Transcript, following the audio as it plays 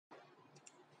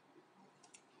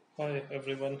Hi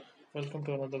everyone, welcome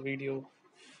to another video.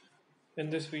 In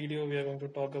this video, we are going to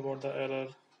talk about the error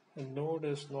node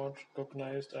is not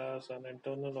recognized as an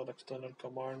internal or external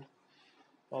command,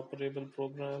 operable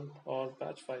program, or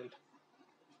batch file.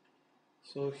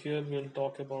 So here we'll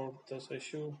talk about this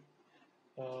issue.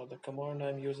 The command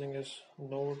I'm using is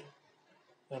node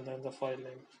and then the file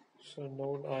name. So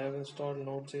node, I have installed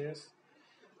node.js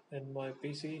in my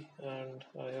PC and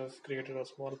I have created a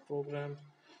small program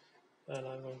and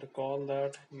I'm going to call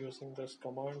that using this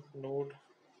command node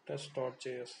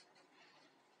test.js,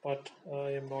 but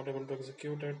I am not able to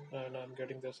execute it and I'm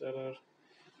getting this error.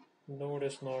 Node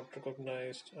is not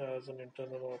recognized as an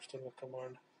internal or external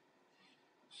command.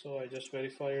 So I just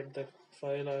verified the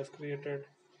file I've created.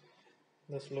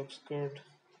 This looks good.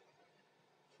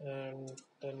 And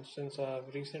then since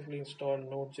I've recently installed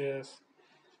Node.js,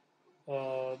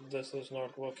 this is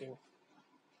not working.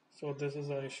 So this is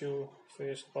an issue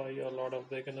faced by a lot of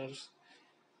beginners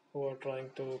who are trying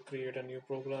to create a new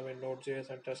program in Node.js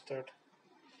and test it.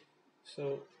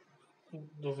 So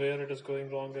the where it is going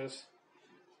wrong is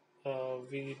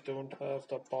we don't have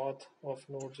the path of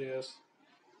Node.js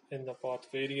in the path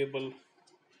variable.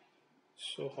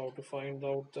 So how to find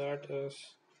out that is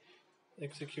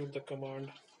execute the command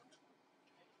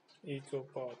echo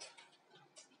path.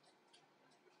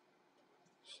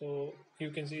 So you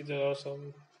can see there are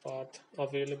some path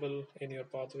available in your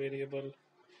path variable,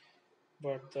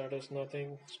 but that is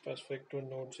nothing specific to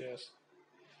Node.js.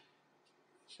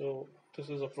 So this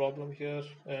is a problem here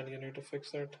and you need to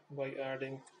fix it by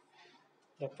adding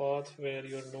the path where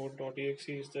your node.exe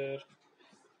is there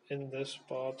in this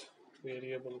path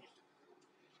variable.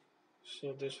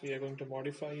 So this we are going to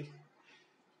modify.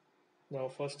 Now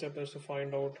first step is to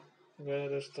find out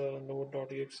where is the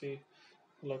node.exe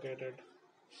located.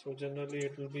 So generally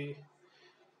it will be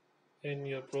in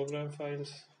your program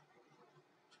files.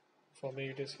 For me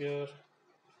it is here.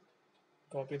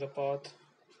 Copy the path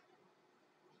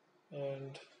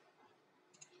and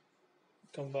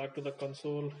come back to the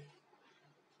console,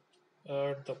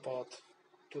 add the path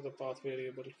to the path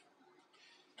variable.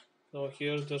 Now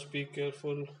here just be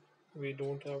careful, we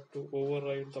don't have to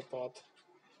override the path.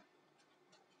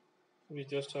 We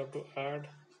just have to add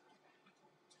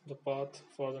the path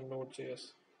for the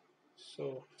node.js.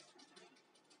 So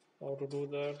how to do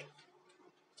that?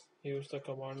 Use the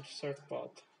command set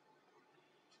path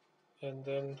and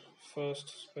then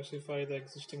first specify the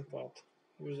existing path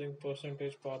using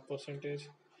percentage path percentage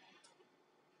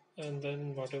and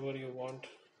then whatever you want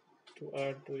to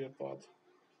add to your path.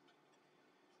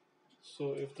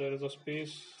 So if there is a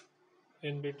space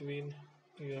in between,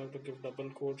 you have to give double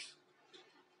quotes.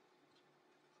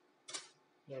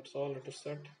 That's all, it is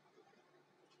set.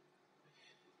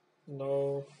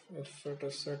 Now if it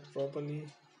is set properly,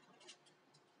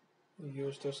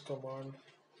 use this command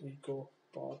echo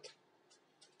path.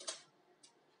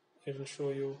 It will show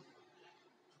you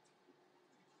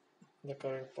the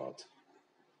current path.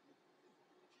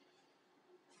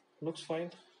 Looks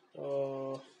fine.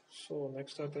 So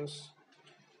next step is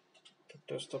to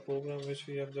test the program which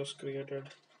we have just created,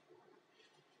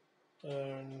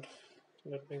 and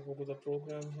let me go to the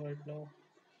program right now.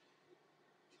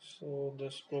 So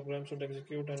this program should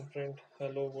execute and print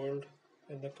hello world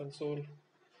in the console,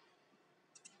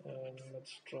 and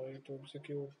let's try to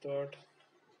execute that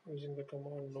using the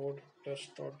command node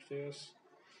test.js.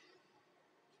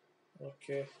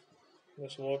 Okay,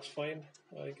 this works fine.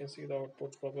 I can see the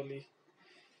output properly.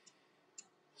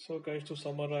 So guys, to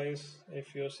summarize,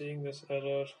 if you're seeing this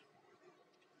error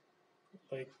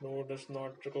like node is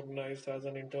not recognized as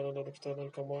an internal or external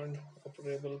command,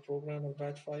 operable program or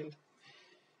batch file,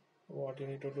 what you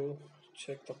need to do,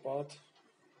 check the path.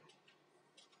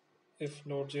 If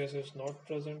node.js is not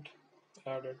present,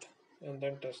 add it and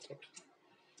then test it.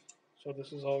 So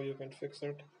this is how you can fix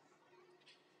it.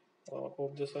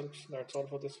 Hope this helps. That's all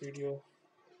for this video.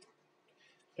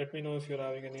 Let me know if you're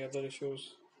having any other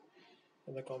issues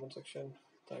in the comment section.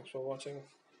 Thanks for watching.